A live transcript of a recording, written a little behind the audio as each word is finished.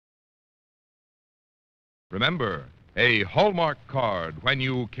Remember, a Hallmark card when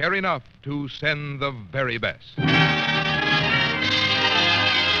you care enough to send the very best.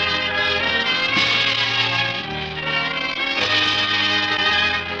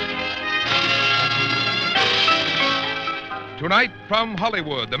 Tonight, from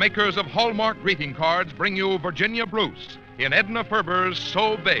Hollywood, the makers of Hallmark greeting cards bring you Virginia Bruce in Edna Ferber's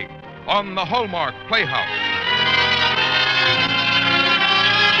So Big on the Hallmark Playhouse.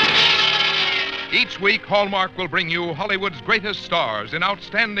 Each week, Hallmark will bring you Hollywood's greatest stars in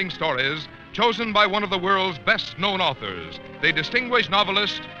outstanding stories chosen by one of the world's best-known authors, the distinguished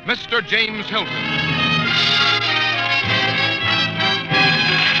novelist, Mr. James Hilton.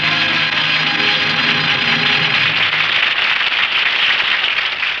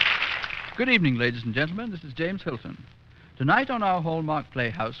 Good evening, ladies and gentlemen. This is James Hilton. Tonight on our Hallmark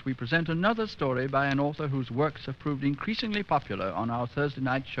Playhouse, we present another story by an author whose works have proved increasingly popular on our Thursday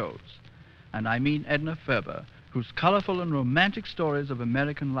night shows. And I mean Edna Ferber, whose colorful and romantic stories of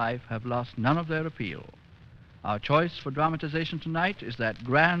American life have lost none of their appeal. Our choice for dramatization tonight is that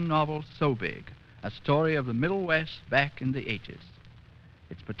grand novel, So Big, a story of the Middle West back in the 80s.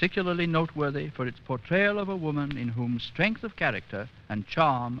 It's particularly noteworthy for its portrayal of a woman in whom strength of character and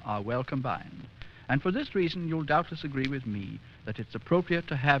charm are well combined. And for this reason, you'll doubtless agree with me that it's appropriate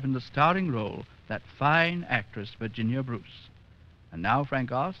to have in the starring role that fine actress, Virginia Bruce. And now,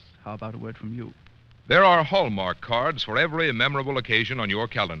 Frank Goss, how about a word from you? There are Hallmark cards for every memorable occasion on your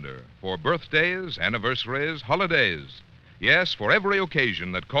calendar. For birthdays, anniversaries, holidays. Yes, for every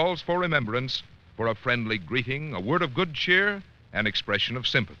occasion that calls for remembrance, for a friendly greeting, a word of good cheer, an expression of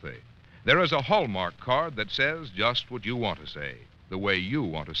sympathy. There is a Hallmark card that says just what you want to say, the way you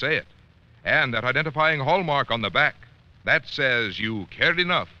want to say it. And that identifying Hallmark on the back, that says you cared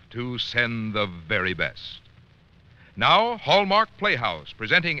enough to send the very best. Now, Hallmark Playhouse,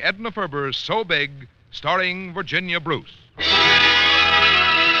 presenting Edna Ferber's So Big, starring Virginia Bruce.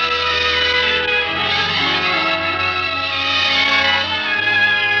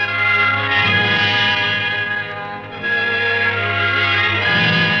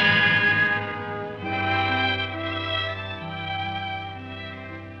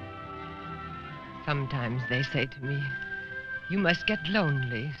 Sometimes they say to me, you must get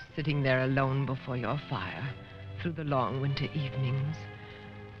lonely sitting there alone before your fire through the long winter evenings.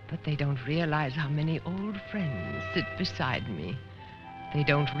 But they don't realize how many old friends sit beside me. They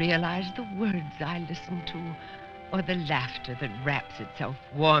don't realize the words I listen to or the laughter that wraps itself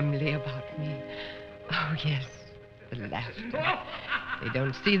warmly about me. Oh, yes, the laughter. They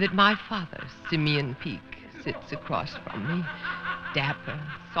don't see that my father, Simeon Peake, sits across from me, dapper,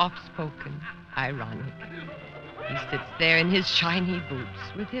 soft-spoken, ironic. He sits there in his shiny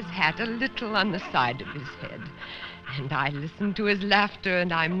boots with his hat a little on the side of his head. And I listen to his laughter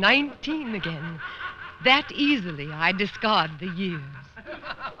and I'm 19 again. That easily I discard the years.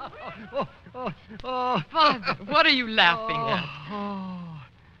 Father, what are you laughing at?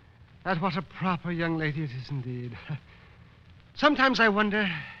 At what a proper young lady it is indeed. Sometimes I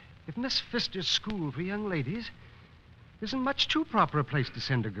wonder if Miss Pfister's school for young ladies isn't much too proper a place to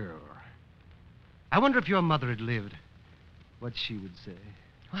send a girl. I wonder if your mother had lived, what she would say.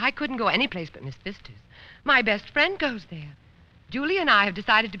 Well, I couldn't go any place but Miss Pfister's. My best friend goes there. Julie and I have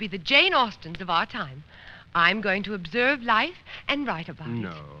decided to be the Jane Austens of our time. I'm going to observe life and write about it.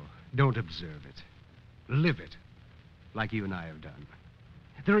 No, don't observe it. Live it, like you and I have done.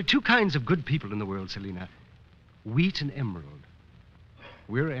 There are two kinds of good people in the world, Selina. Wheat and emerald.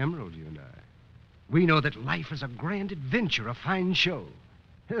 We're emerald, you and I. We know that life is a grand adventure, a fine show.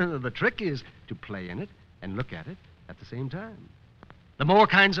 The trick is to play in it and look at it at the same time. The more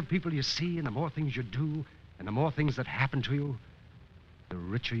kinds of people you see and the more things you do and the more things that happen to you, the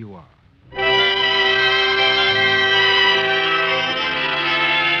richer you are.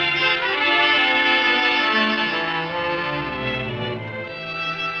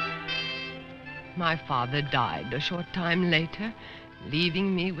 My father died a short time later,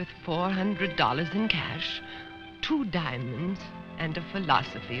 leaving me with $400 in cash, 2 diamonds, and a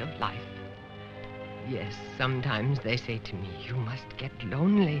philosophy of life. Yes, sometimes they say to me, you must get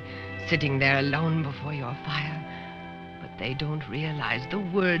lonely sitting there alone before your fire. But they don't realize the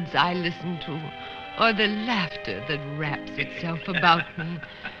words I listen to or the laughter that wraps itself about me.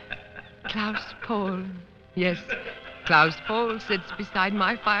 Klaus Pohl. Yes, Klaus Pohl sits beside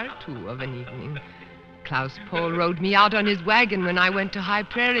my fire, too, of an evening. Klaus Pohl rode me out on his wagon when I went to High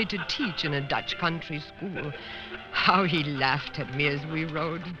Prairie to teach in a Dutch country school. How he laughed at me as we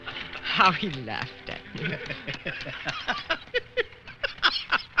rode. How he laughed at me.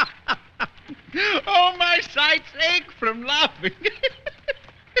 Oh, my sights ache from laughing.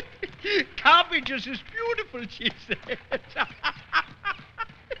 Cabbages is beautiful, she said.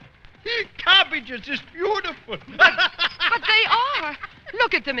 Cabbages is beautiful. But they are.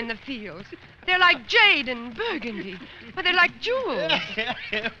 Look at them in the fields. They're like jade and burgundy. But they're like jewels.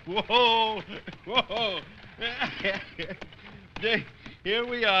 Whoa, whoa. Here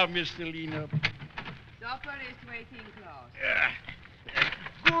we are, Miss Selina. Supper is waiting close.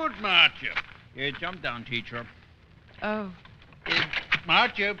 Good, Marcia. Jump down, teacher. Oh,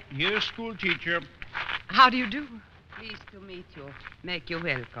 Marcia, here's school teacher. how do you do? Pleased to meet you. Make you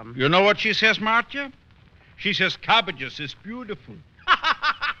welcome. You know what she says, Marcia? She says cabbages is beautiful.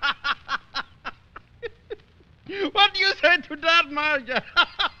 What do you say to that, Marcia?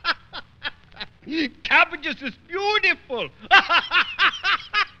 Cabbages is beautiful.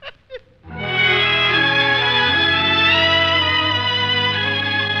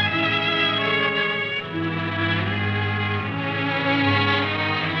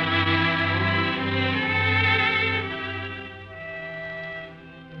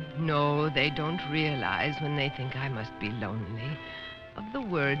 No, they don't realize when they think I must be lonely of the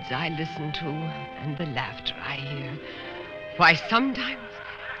words I listen to and the laughter I hear. Why, sometimes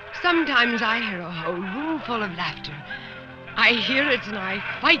I hear a whole room full of laughter. I hear it and I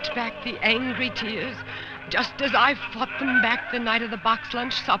fight back the angry tears, just as I fought them back the night of the box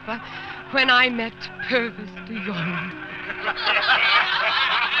lunch supper when I met Purvis de Jong.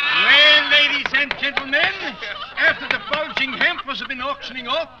 Well, ladies and gentlemen, after the bulging hampers have been auctioning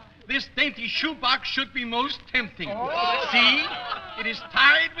off, this dainty shoebox should be most tempting. See, it is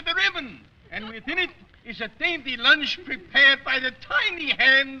tied with a ribbon, and within it is a dainty lunch prepared by the tiny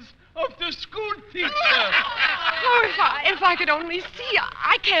hands of the school teacher. Oh, if I could only see.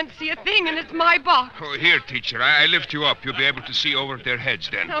 I can't see a thing, and it's my box. Oh, here, teacher. I lift you up. You'll be able to see over their heads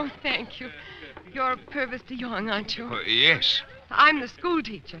then. Oh, thank you. You're Purvis de Jong, aren't you? Yes. I'm the school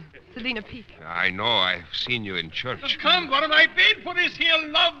teacher, Selina Peake. I know. I've seen you in church. Come, what have I paid for this here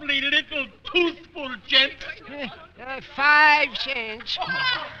lovely little toothful gent? 5 cents.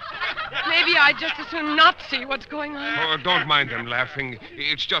 Maybe I'd just as soon not see what's going on. Oh, don't mind them laughing.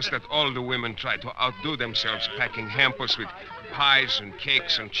 It's just that all the women try to outdo themselves packing hampers with pies and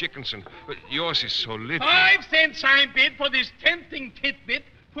cakes and chickens, and yours is so little. 5 cents I bid for this tempting tidbit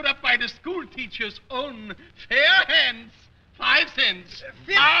put up by the school teacher's own fair hands. 5 cents.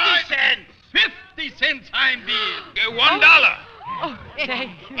 50 cents. 50 cents I bid. $1. Oh,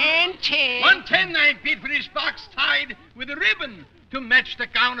 thank you. And 10. 1.10 I bid for this box tied with a ribbon to match the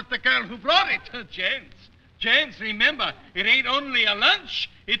gown of the girl who brought it. Gents, remember, it ain't only a lunch,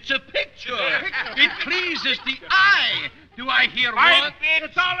 it's a picture. It pleases the eye. Do I hear what?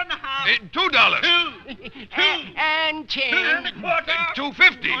 It's all in the house. $2. Two. And 10. And a quarter.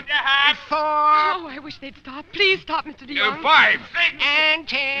 $2.50. 4. Oh, I wish they'd stop. Please stop, Mr. de Jong. $5. And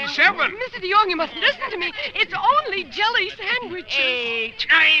 10. $7. Mr. de Jong, you must listen to me. It's only jelly sandwiches. 8.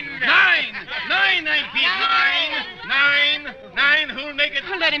 9. I bid 9. 9. Who'll make it?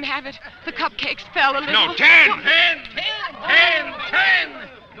 Oh, let him have it. The cupcakes fell a little. No, 10. 10.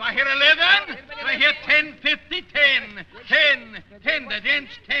 Do I hear 11? Do I hear 10, 50, 10? 10. The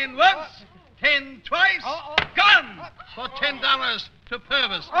gents 10 once, 10 twice. Gone for $10 to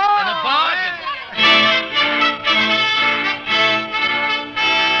Purvis. And a bargain.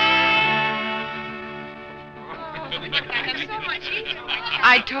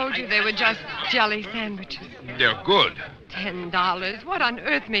 I told you they were just jelly sandwiches. They're good. $10. What on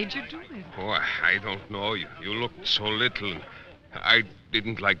earth made you do it? Oh, I don't know. You looked so little. I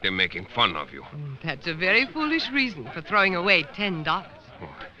didn't like them making fun of you. That's a very foolish reason for throwing away $10.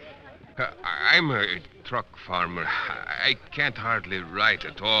 I'm a truck farmer. I can't hardly write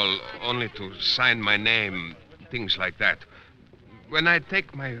at all, only to sign my name, things like that. When I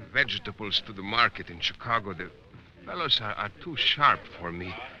take my vegetables to the market in Chicago, the fellows are too sharp for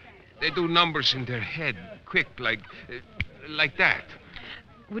me. They do numbers in their head, quick, like that.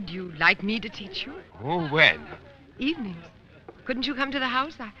 Would you like me to teach you? Oh, when? Evenings. Couldn't you come to the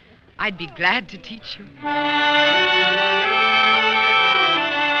house? I'd be glad to teach you.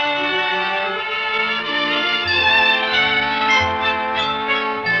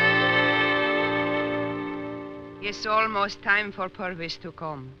 It's almost time for Purvis to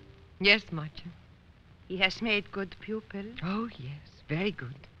come. Yes, Marcia. He has made good pupil. Oh, yes. Very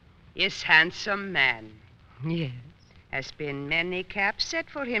good. Is handsome man. Yes. Has been many caps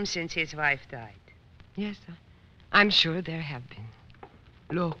set for him since his wife died. Yes, I'm sure there have been.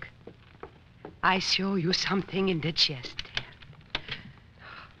 Look, I show you something in the chest there.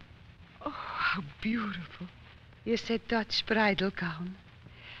 Oh, how beautiful. It's a Dutch bridal gown.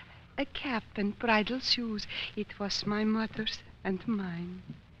 A cap and bridal shoes. It was my mother's and mine.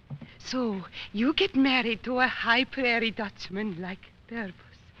 So, you get married to a high prairie Dutchman like Purvis.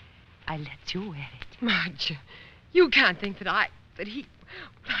 I let you wear it. Marge, you can't think that he...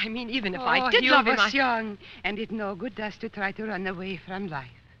 I mean, even if I did you love him, was young, and it no good does to try to run away from life.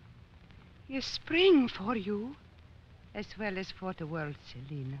 You spring for you, as well as for the world,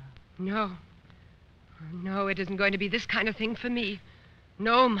 Selina. No. No, it isn't going to be this kind of thing for me.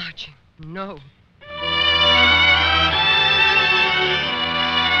 No, Margie, no.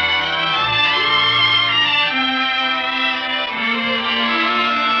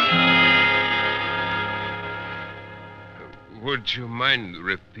 Would you mind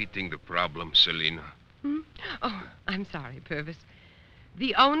repeating the problem, Selina? Oh, I'm sorry, Purvis.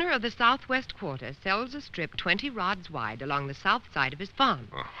 The owner of the southwest quarter sells a strip 20 rods wide along the south side of his farm.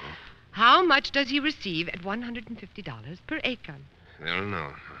 Uh-huh. How much does he receive at $150 per acre? Well,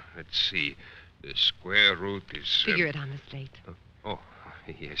 no. Let's see. The square root is... Figure it on the slate. Oh,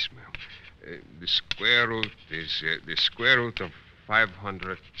 yes, ma'am. The square root is... the square root of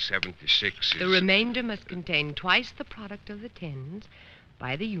 576 is... The remainder must contain twice the product of the tens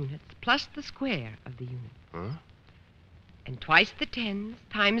by the units plus the square of the unit. Huh? And twice the tens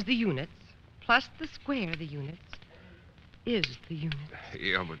times the units plus the square of the units is the unit.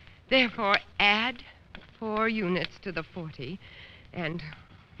 Yeah, but... Therefore, add 4 units to the 40 and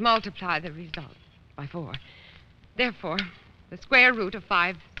multiply the result by 4. Therefore, the square root of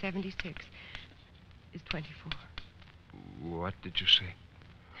 576 is 24. What did you say?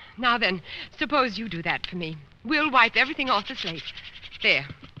 Now then, suppose you do that for me. We'll wipe everything off the slate. There.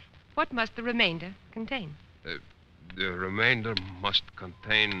 What must the remainder contain? The remainder must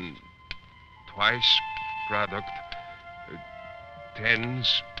contain twice product,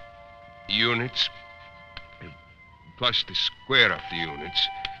 tens, units, plus the square of the units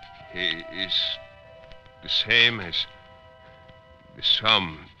is the same as the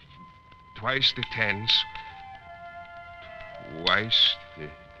sum. Twice the tens, twice the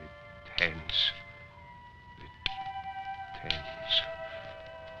tens. The tens.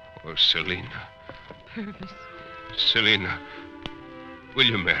 Oh, Selina. Purvis. Selina, will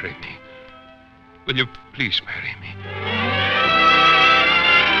you marry me? Will you please marry me?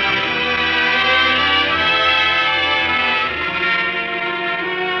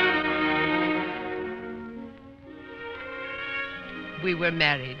 We were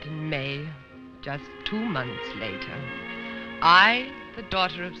married in May, just 2 months later. I, the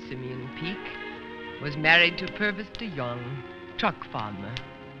daughter of Simeon Peak, was married to Purvis de Jong, truck farmer.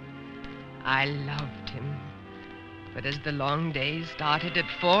 I loved him. But as the long days started at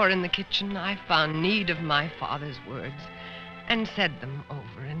 4 in the kitchen, I found need of my father's words and said them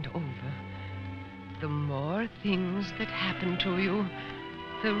over and over. The more things that happen to you,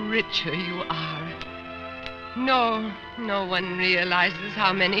 the richer you are. No one realizes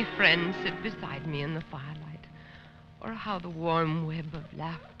how many friends sit beside me in the firelight, or how the warm web of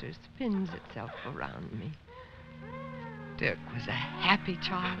laughter spins itself around me. Dirk was a happy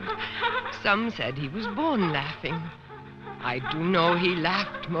child. Some said he was born laughing. I do know he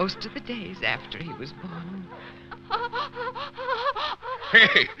laughed most of the days after he was born.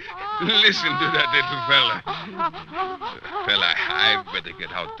 Hey, listen to that little fella. Fella, I better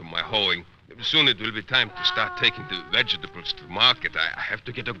get out to my hoeing. Soon it will be time to start taking the vegetables to the market. I have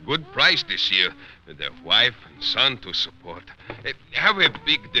to get a good price this year. Their wife and son to support. Have a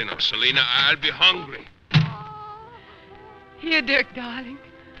big dinner, Selina. I'll be hungry. Here, Dirk, darling.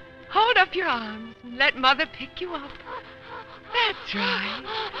 Hold up your arms and let Mother pick you up. That's right.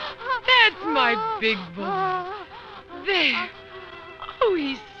 That's my big boy. There. Oh,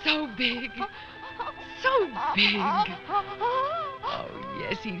 he's so big. So big. Oh,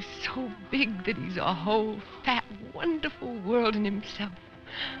 yes, he's so big that he's a whole fat, wonderful world in himself.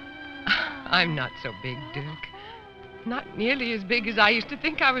 I'm not so big, Dirk. Not nearly as big as I used to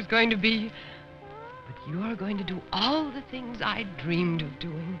think I was going to be. But you're going to do all the things I dreamed of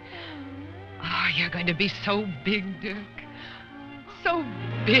doing. Oh, you're going to be so big, Dirk. So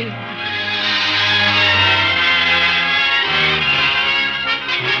big.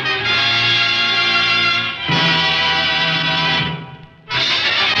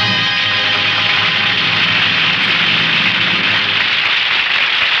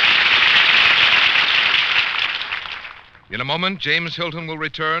 In a moment, James Hilton will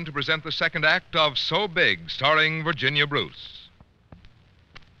return to present the second act of So Big, starring Virginia Bruce.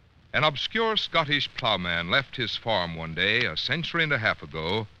 An obscure Scottish plowman left his farm one day, a century and a half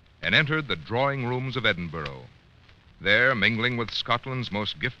ago, and entered the drawing rooms of Edinburgh. There, mingling with Scotland's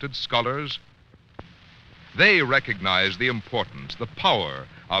most gifted scholars, they recognized the importance, the power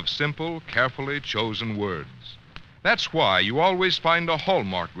of simple, carefully chosen words. That's why you always find a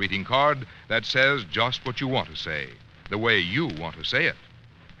Hallmark greeting card that says just what you want to say, the way you want to say it.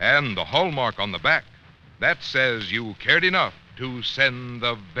 And the Hallmark on the back, that says you cared enough to send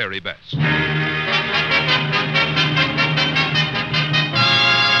the very best.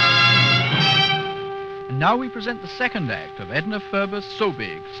 And now we present the second act of Edna Ferber's So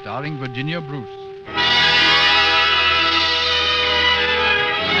Big, starring Virginia Bruce.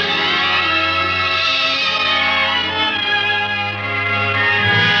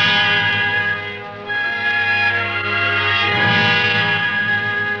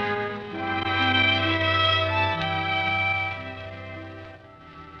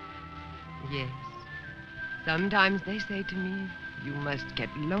 Yes. Sometimes they say to me, you must get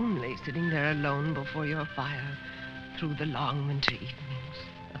lonely sitting there alone before your fire through the long winter evenings.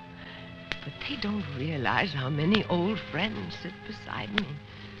 But they don't realize how many old friends sit beside me.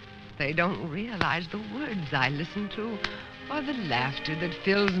 They don't realize the words I listen to or the laughter that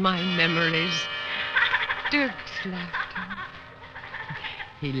fills my memories. Dirk's laughter.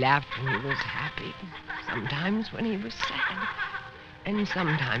 He laughed when he was happy, sometimes when he was sad, and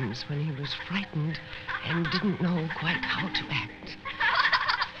sometimes when he was frightened and didn't know quite how to act.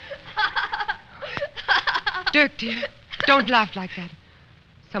 Dirk, dear, don't laugh like that.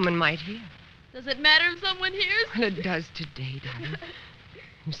 Someone might hear. Does it matter if someone hears? Well, it does today, darling.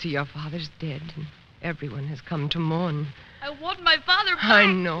 You see, your father's dead, and everyone has come to mourn. I want my father back. I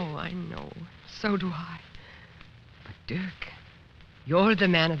know. So do I. But, Dirk, you're the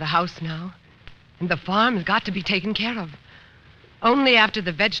man of the house now, and the farm's got to be taken care of. Only after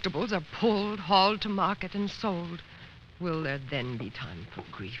the vegetables are pulled, hauled to market, and sold will there then be time for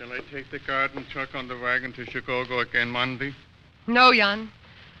grief. Shall I take the garden truck on the wagon to Chicago again Monday? No, Jan.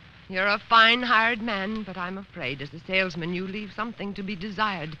 You're a fine hired man, but I'm afraid as a salesman you leave something to be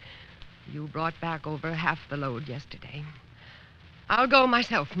desired. You brought back over half the load yesterday. I'll go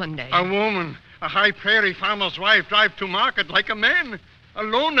myself Monday. A woman, a high prairie farmer's wife, drive to market like a man.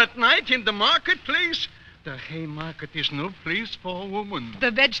 Alone at night in the marketplace? The hay market is no place for a woman. The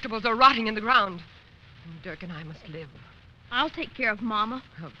vegetables are rotting in the ground. Dirk and I must live. I'll take care of Mama.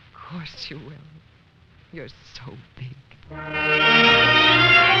 Of course you will. You're so big. The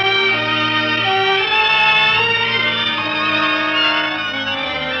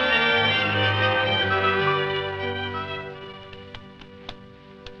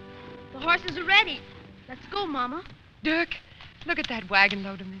horses are ready. Let's go, Mama. Dirk, look at that wagon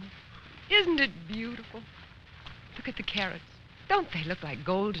load a minute. Isn't it beautiful? Look at the carrots. Don't they look like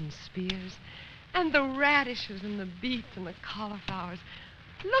golden spears? And the radishes and the beets and the cauliflowers.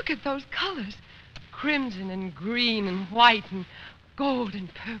 Look at those colors. Crimson and green and white and gold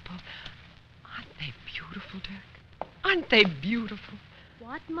and purple. Aren't they beautiful, Dirk? Aren't they beautiful?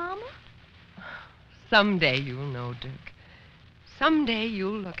 What, Mama? Someday you'll know, Dirk. Someday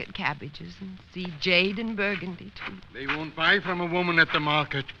you'll look at cabbages and see jade and burgundy, too. They won't buy from a woman at the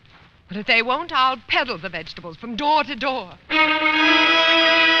market. But if they won't, I'll peddle the vegetables from door to door.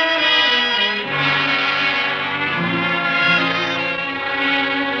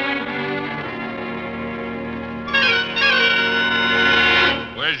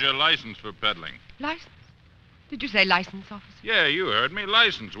 Where's your license for peddling? License? Did you say license, officer? Yeah, you heard me.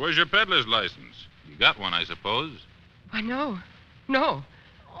 License. Where's your peddler's license? You got one, I suppose. Why, no. No.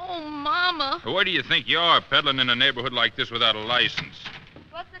 Oh, Mama. Where do you think you are, peddling in a neighborhood like this without a license?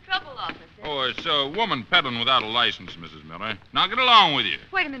 What's the trouble, officer? Oh, it's a woman peddling without a license, Mrs. Miller. Now get along with you.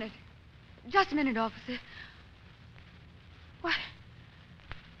 Wait a minute. Just a minute, officer. What?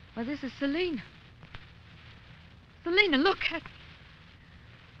 Well, this is Selena. Selena, look at...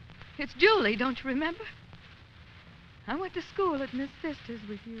 It's Julie, don't you remember? I went to school at Miss Pfister's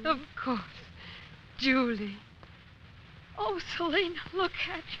with you. Of course. Julie. Oh, Selena, look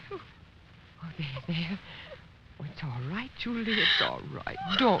at you. Oh, there. Oh, it's all right, Julie. It's all right.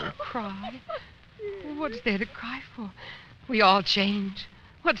 Don't cry. What's there to cry for? We all change.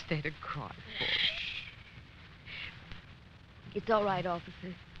 What's there to cry for? It's all right,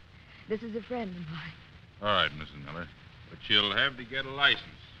 officer. This is a friend of mine. All right, Mrs. Miller. But you'll have to get a license.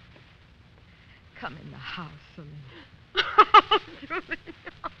 Come in the house, Selena. Julie.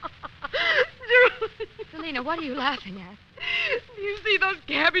 Selena, what are you laughing at? Do you see those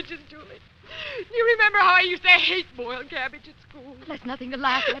cabbages, Julie? Do you remember how I used to hate boiled cabbage at school? There's nothing to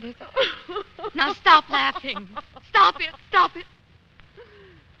laugh at. It. Now stop laughing. Stop it. Stop it.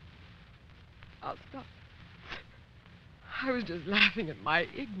 I'll stop. I was just laughing at my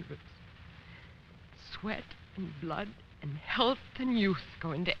ignorance. Sweat and blood and health and youth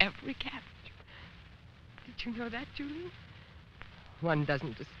go into every cabbage. Did you know that, Julie? One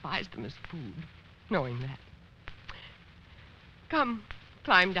doesn't despise them as food, knowing that. Come,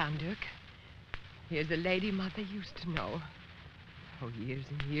 climb down, Dirk. Here's a lady Mother used to know. Oh, years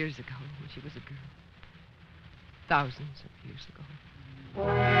and years ago, when she was a girl. Thousands of years ago.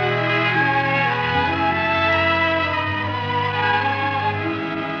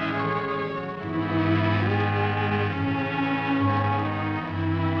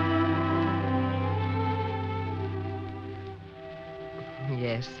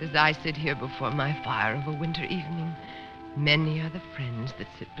 Yes, as I sit here before my fire of a winter evening, many are the friends that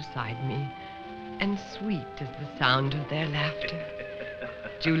sit beside me, and sweet is the sound of their laughter.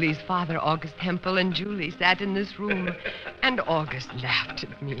 Julie's father, August Hempel, and Julie sat in this room, and August laughed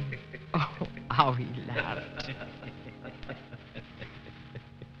at me. Oh, how he laughed.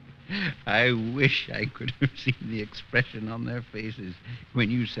 I wish I could have seen the expression on their faces when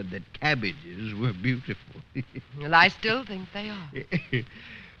you said that cabbages were beautiful. Well, I still think they are.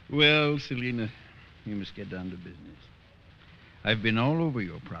 Well, Selina, you must get down to business. I've been all over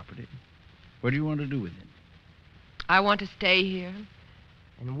your property. What do you want to do with it? I want to stay here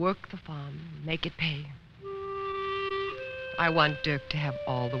and work the farm and make it pay. I want Dirk to have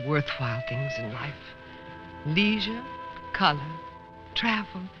all the worthwhile things in life. Leisure, color,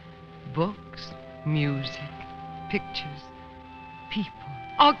 travel, books, music, pictures, people,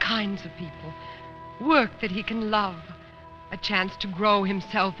 all kinds of people. Work that he can love. A chance to grow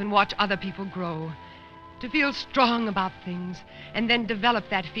himself and watch other people grow. To feel strong about things and then develop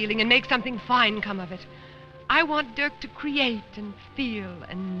that feeling and make something fine come of it. I want Dirk to create and feel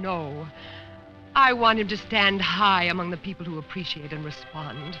and know. I want him to stand high among the people who appreciate and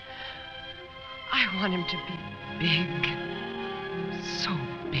respond. I want him to be big. So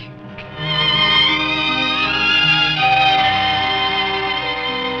big.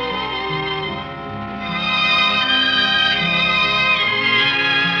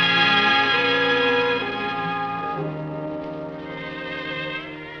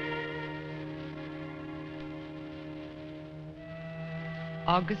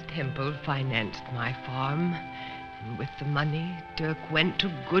 August Hempel financed my farm, and with the money, Dirk went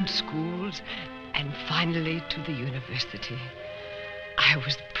to good schools and finally to the university. I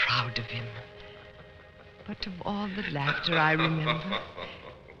was proud of him. But of all the laughter I remember,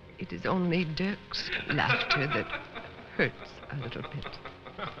 it is only Dirk's laughter that hurts a little bit.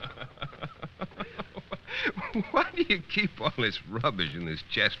 Why do you keep all this rubbish in this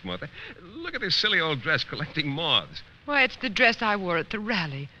chest, Mother? Look at this silly old dress collecting moths. Why, it's the dress I wore at the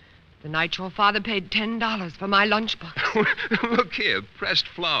rally. The night your father paid $10 for my lunchbox. Look here, pressed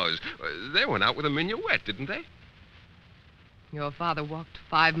flowers. They went out with a minuet, didn't they? Your father walked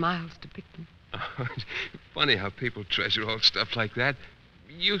 5 miles to pick them. Funny how people treasure old stuff like that.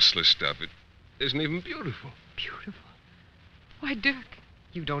 Useless stuff. It isn't even beautiful. Beautiful? Why, Dirk,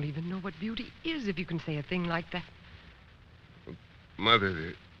 you don't even know what beauty is if you can say a thing like that. Mother,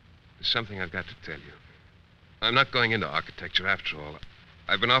 there's something I've got to tell you. I'm not going into architecture after all.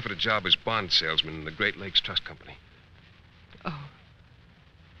 I've been offered a job as bond salesman in the Great Lakes Trust Company. Oh.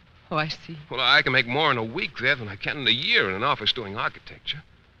 Oh, I see. Well, I can make more in a week there than I can in a year in an office doing architecture.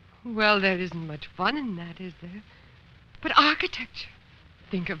 Well, there isn't much fun in that, is there? But architecture.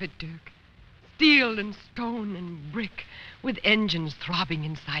 Think of it, Dirk. Steel and stone and brick, with engines throbbing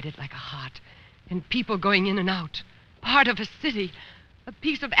inside it like a heart, and people going in and out. Part of a city. A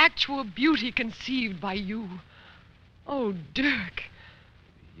piece of actual beauty conceived by you. Oh, Dirk.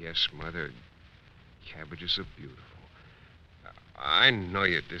 Yes, Mother. Cabbages are beautiful. I know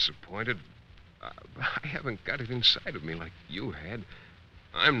you're disappointed. But I haven't got it inside of me like you had.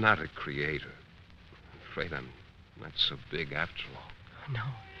 I'm not a creator. I'm afraid I'm not so big after all. No.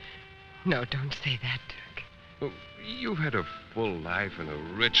 No, don't say that, Dirk. Well, you've had a full life and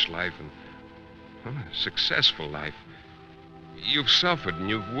a rich life and well, a successful life. You've suffered and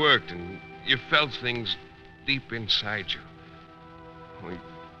you've worked and you've felt things deep inside you. Well,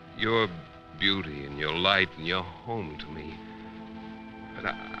 your beauty and your light and your home to me. But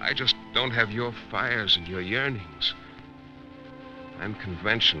I just don't have your fires and your yearnings. I'm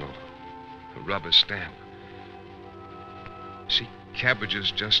conventional, a rubber stamp. See,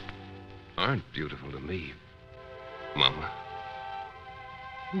 cabbages just aren't beautiful to me, Mama.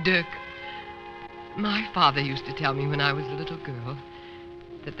 Dirk, my father used to tell me when I was a little girl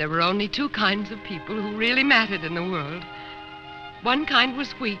that there were only 2 kinds of people who really mattered in the world. One kind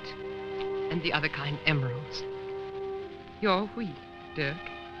was wheat, and the other kind emeralds. You're wheat, Dirk,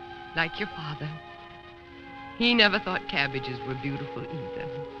 like your father. He never thought cabbages were beautiful either,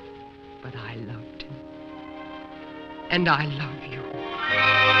 but I loved him. And I love you.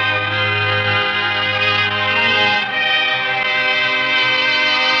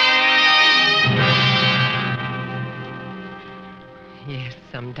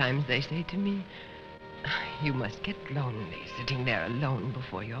 Sometimes they say to me, you must get lonely sitting there alone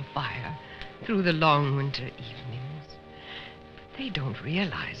before your fire through the long winter evenings. But they don't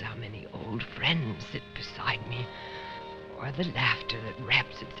realize how many old friends sit beside me, or the laughter that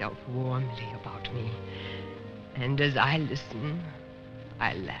wraps itself warmly about me. And as I listen,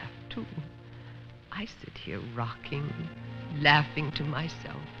 I laugh too. I sit here rocking, laughing to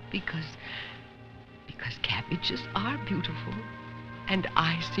myself because cabbages are beautiful, and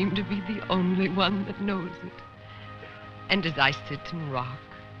I seem to be the only one that knows it. And as I sit and rock,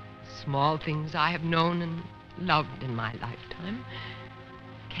 small things I have known and loved in my lifetime,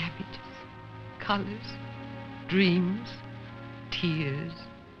 cabbages, colors, dreams, tears,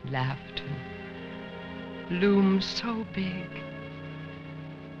 laughter, loom so big,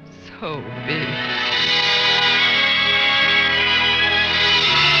 so big.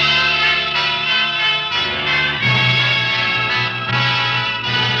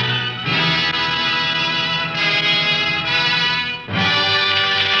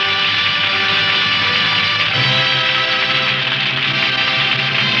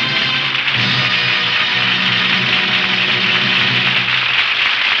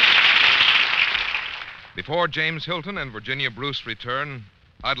 Before James Hilton and Virginia Bruce return,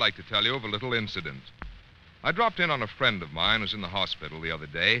 I'd like to tell you of a little incident. I dropped in on a friend of mine who's in the hospital the other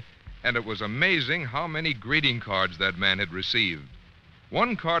day, and it was amazing how many greeting cards that man had received.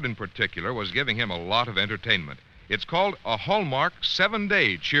 One card in particular was giving him a lot of entertainment. It's called a Hallmark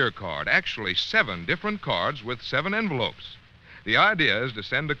 7-day cheer card. Actually, 7 different cards with 7 envelopes. The idea is to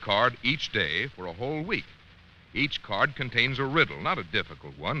send a card each day for a whole week. Each card contains a riddle, not a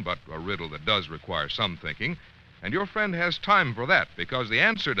difficult one, but a riddle that does require some thinking. And your friend has time for that because the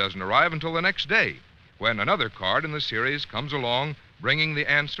answer doesn't arrive until the next day, when another card in the series comes along bringing the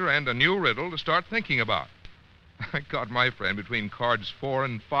answer and a new riddle to start thinking about. I got my friend between cards 4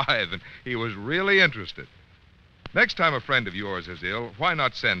 and 5, and he was really interested. Next time a friend of yours is ill, why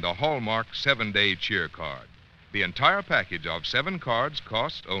not send a Hallmark 7-day cheer card? The entire package of 7 cards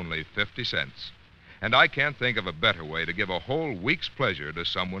costs only 50 cents. And I can't think of a better way to give a whole week's pleasure to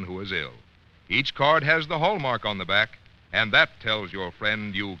someone who is ill. Each card has the Hallmark on the back, and that tells your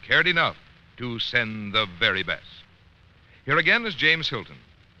friend you cared enough to send the very best. Here again is James Hilton.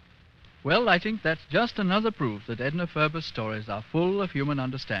 Well, I think that's just another proof that Edna Ferber's stories are full of human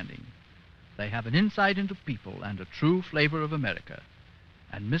understanding. They have an insight into people and a true flavor of America.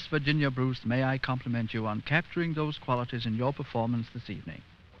 And Miss Virginia Bruce, may I compliment you on capturing those qualities in your performance this evening.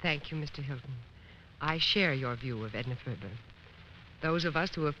 Thank you, Mr. Hilton. I share your view of Edna Ferber. Those of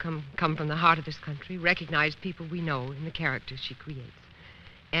us who have come from the heart of this country recognize people we know in the characters she creates.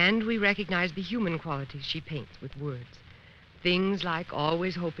 And we recognize the human qualities she paints with words. Things like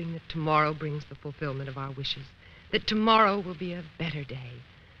always hoping that tomorrow brings the fulfillment of our wishes, that tomorrow will be a better day,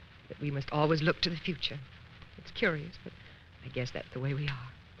 that we must always look to the future. It's curious, but I guess that's the way we are.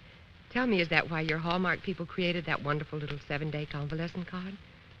 Tell me, is that why your Hallmark people created that wonderful little 7-day convalescent card?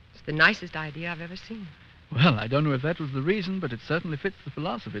 It's the nicest idea I've ever seen. Well, I don't know if that was the reason, but it certainly fits the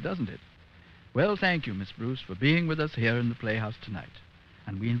philosophy, doesn't it? Well, thank you, Miss Bruce, for being with us here in the Playhouse tonight.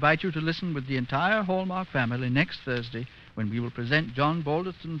 And we invite you to listen with the entire Hallmark family next Thursday when we will present John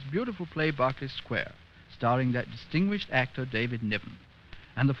Balderston's beautiful play Berkeley Square, starring that distinguished actor David Niven.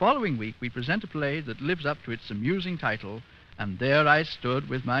 And the following week we present a play that lives up to its amusing title, And There I Stood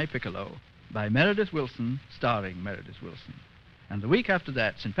with My Piccolo, by Meredith Willson, starring Meredith Willson. And the week after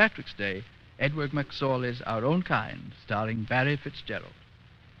that, St. Patrick's Day, Edward McSorley's Our Own Kind, starring Barry Fitzgerald.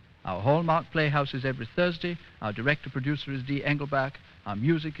 Our Hallmark Playhouse is every Thursday. Our director-producer is Dee Engelbach. Our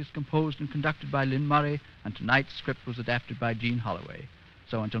music is composed and conducted by Lynn Murray, and tonight's script was adapted by Gene Holloway.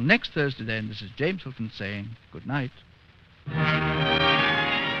 So until next Thursday, then, this is James Hilton saying good night.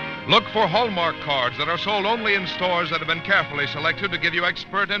 Look for Hallmark cards that are sold only in stores that have been carefully selected to give you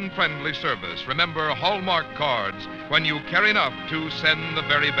expert and friendly service. Remember, Hallmark cards, when you care enough to send the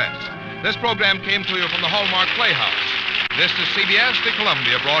very best. This program came to you from the Hallmark Playhouse. This is CBS, the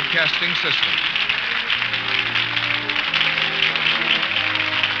Columbia Broadcasting System.